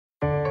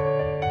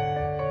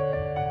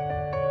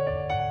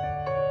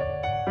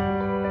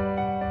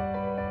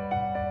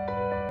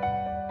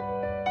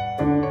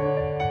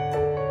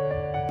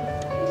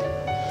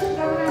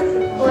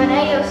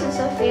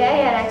Sofia,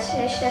 iar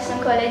aceștia sunt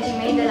colegii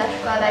mei de la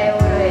școala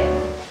Euroel.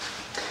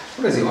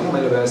 Bună ziua,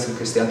 numele meu sunt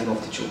Cristian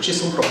Timofficiuc și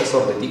sunt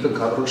profesor de TIC în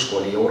cadrul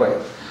școlii Euroel.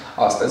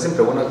 Astăzi,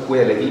 împreună cu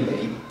elevii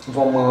mei,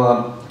 vom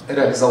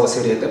realiza o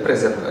serie de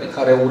prezentări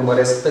care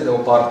urmăresc, pe de o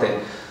parte,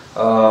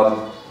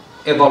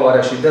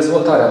 evaluarea și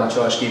dezvoltarea în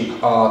același timp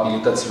a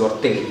abilităților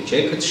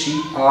tehnice, cât și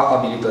a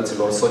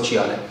abilităților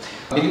sociale.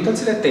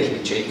 Abilitățile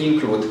tehnice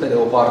includ, pe de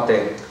o parte,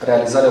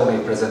 realizarea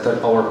unei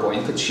prezentări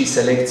PowerPoint, cât și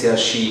selecția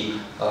și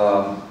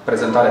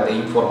prezentarea de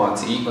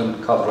informații în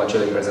cadrul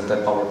acelei prezentări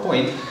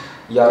PowerPoint,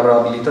 iar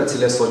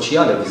abilitățile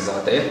sociale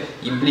vizate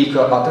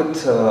implică atât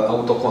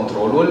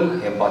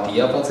autocontrolul,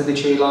 empatia față de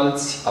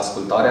ceilalți,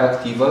 ascultarea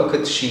activă,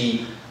 cât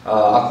și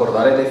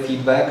acordarea de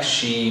feedback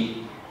și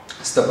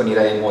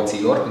stăpânirea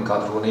emoțiilor în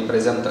cadrul unei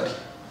prezentări.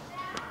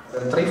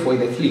 3 foi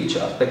de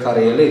flipchart pe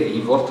care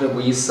elevii vor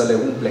trebui să le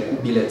umple cu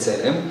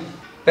bilețele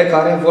pe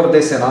care vor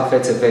desena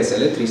fețe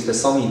vesele, triste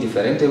sau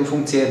indiferente în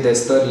funcție de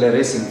stările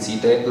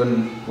resimțite în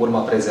urma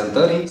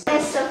prezentării.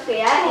 I'm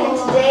Sophia and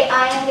today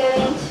I am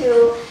going to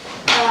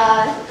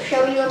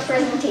show you a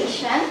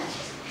presentation,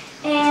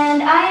 and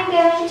I am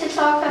going to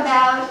talk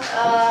about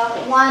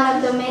one of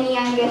the many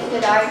young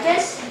gifted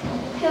artists,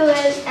 who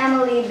is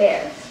Emily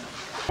Bear.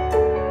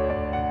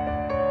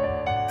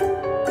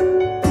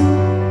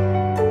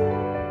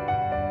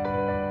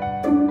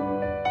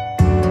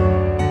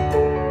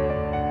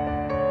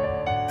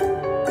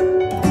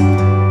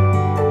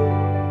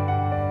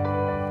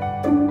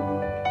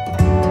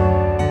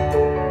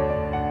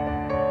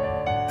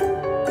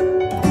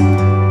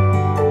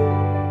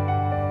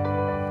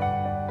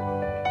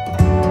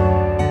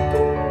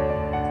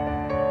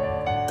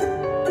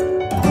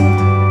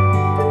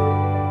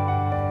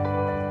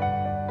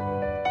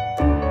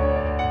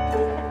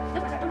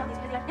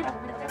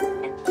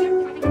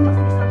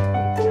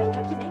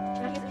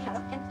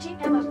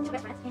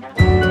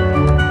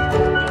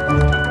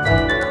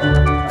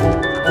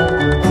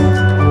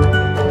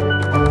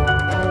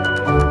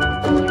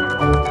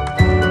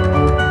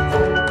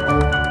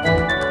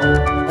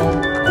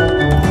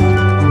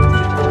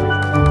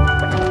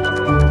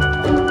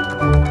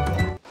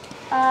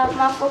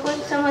 M-a făcut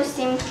să mă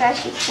simt ca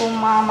și cum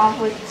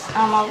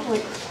am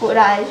avut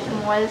curaj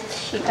mult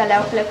și că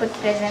le-au plăcut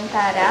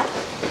prezentarea.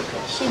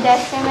 Și de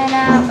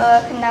asemenea,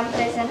 când am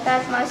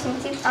prezentat,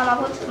 am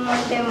avut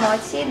multe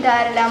emoții,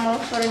 dar le-am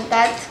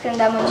înfruntat când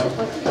am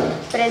început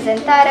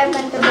prezentarea,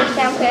 pentru că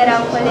știam că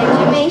erau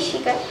colegii mei și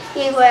că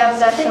ei voiau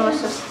doar să mă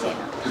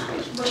susțină.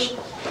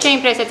 Ce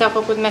impresie ți-au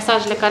făcut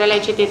mesajele care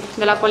le-ai citit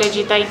de la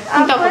colegii tăi?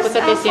 Cum te-au făcut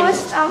să te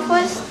simți? Am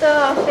fost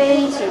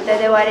fericită,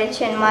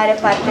 deoarece în mare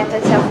parte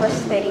toți au fost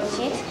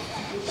fericiți,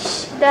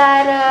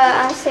 dar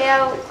am să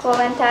iau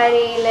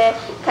comentariile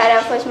care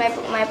au fost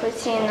mai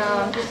puțin,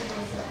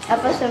 au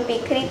fost un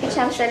pic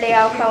critici, am să le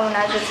iau ca un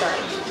ajutor.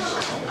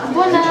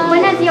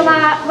 Bună ziua!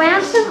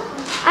 Voiam să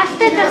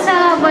astăzi o să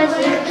vă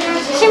zic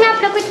ce mi-a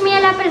plăcut mie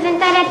la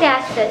prezentarea de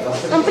astăzi.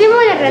 În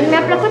primul rând,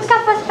 mi-a plăcut că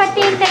a fost foarte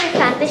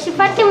interesantă și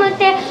foarte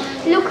multe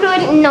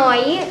lucruri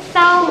noi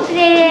s-au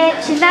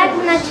precizat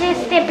în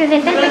aceste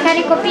prezentări pe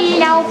care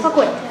copiii le-au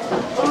făcut.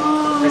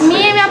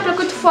 Mie mi-a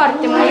plăcut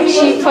foarte mult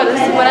și fără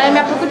supărare,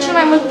 mi-a plăcut cel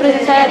mai mult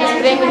prezentarea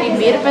despre Emily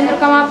Bear, pentru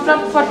că am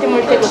aflat foarte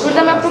multe lucruri,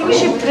 dar mi-a plăcut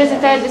și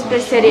prezentarea despre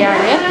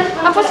seriale.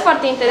 A fost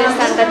foarte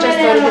interesantă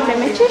această oră de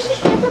FMC și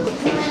mi-a plăcut.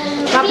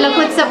 V-a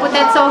plăcut să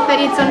puteți să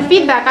oferiți un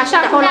feedback așa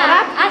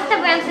colorat? Da, asta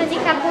voiam să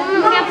zic acum.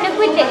 Mi-a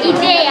plăcut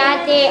ideea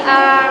de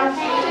a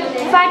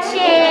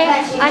face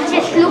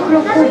acest lucru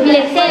cu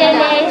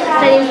bilețelele,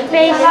 să le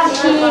lipești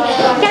și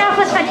chiar a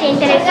fost foarte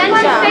interesant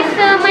și sper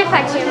să mai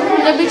facem.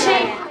 De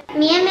obicei,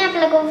 mie mi-a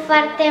plăcut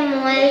foarte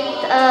mult,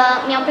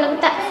 mi-au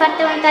plăcut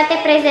foarte mult toate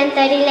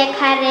prezentările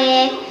care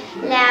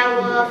le-au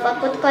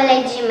făcut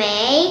colegii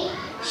mei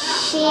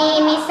și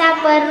mi s-a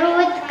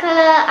părut că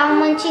am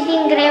muncit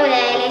din greu la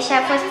ele și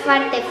a fost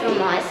foarte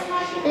frumos.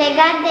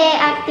 Legat de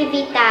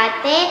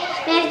activitate,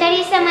 mi-aș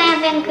dori să mai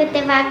avem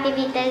câteva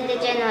activități de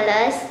genul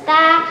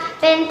ăsta,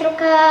 pentru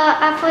că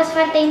a fost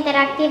foarte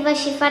interactivă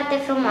și foarte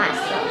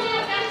frumoasă.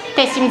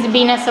 Te simți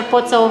bine să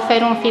poți să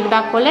oferi un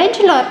feedback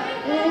colegilor?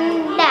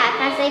 Da,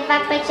 ca să-i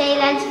fac pe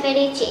ceilalți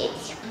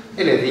fericiți.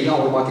 Elevii au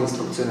urmat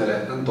instrucțiunile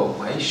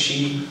întocmai și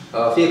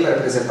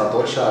fiecare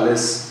prezentator și-a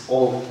ales o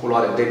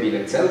culoare de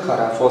bilețel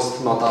care a fost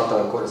notată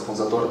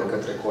corespunzător de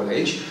către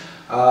colegi.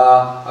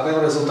 Avem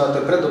rezultate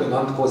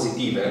predominant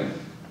pozitive,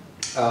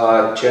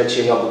 ceea ce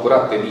i-a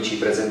bucurat pe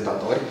micii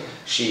prezentatori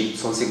și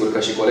sunt sigur că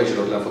și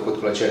colegilor le-a făcut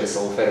plăcere să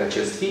ofere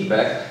acest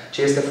feedback.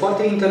 Ce este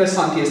foarte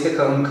interesant este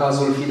că în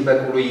cazul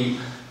feedback-ului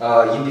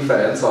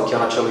indiferent sau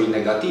chiar acelui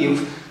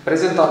negativ,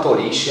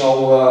 prezentatorii și-au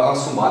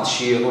asumat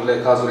și în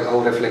unele cazuri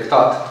au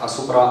reflectat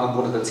asupra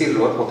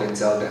îmbunătățirilor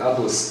potențial de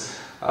adus.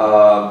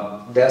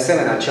 De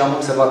asemenea, ce am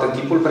observat în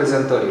timpul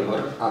prezentărilor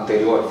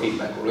anterior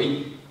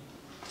feedback-ului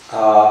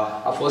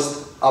a fost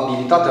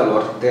abilitatea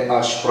lor de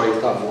a-și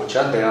proiecta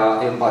vocea, de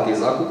a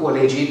empatiza cu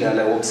colegii, de a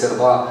le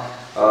observa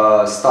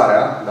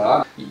starea,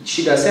 da?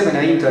 Și de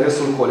asemenea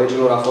interesul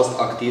colegilor a fost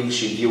activ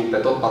și viu pe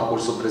tot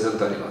parcursul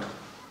prezentărilor.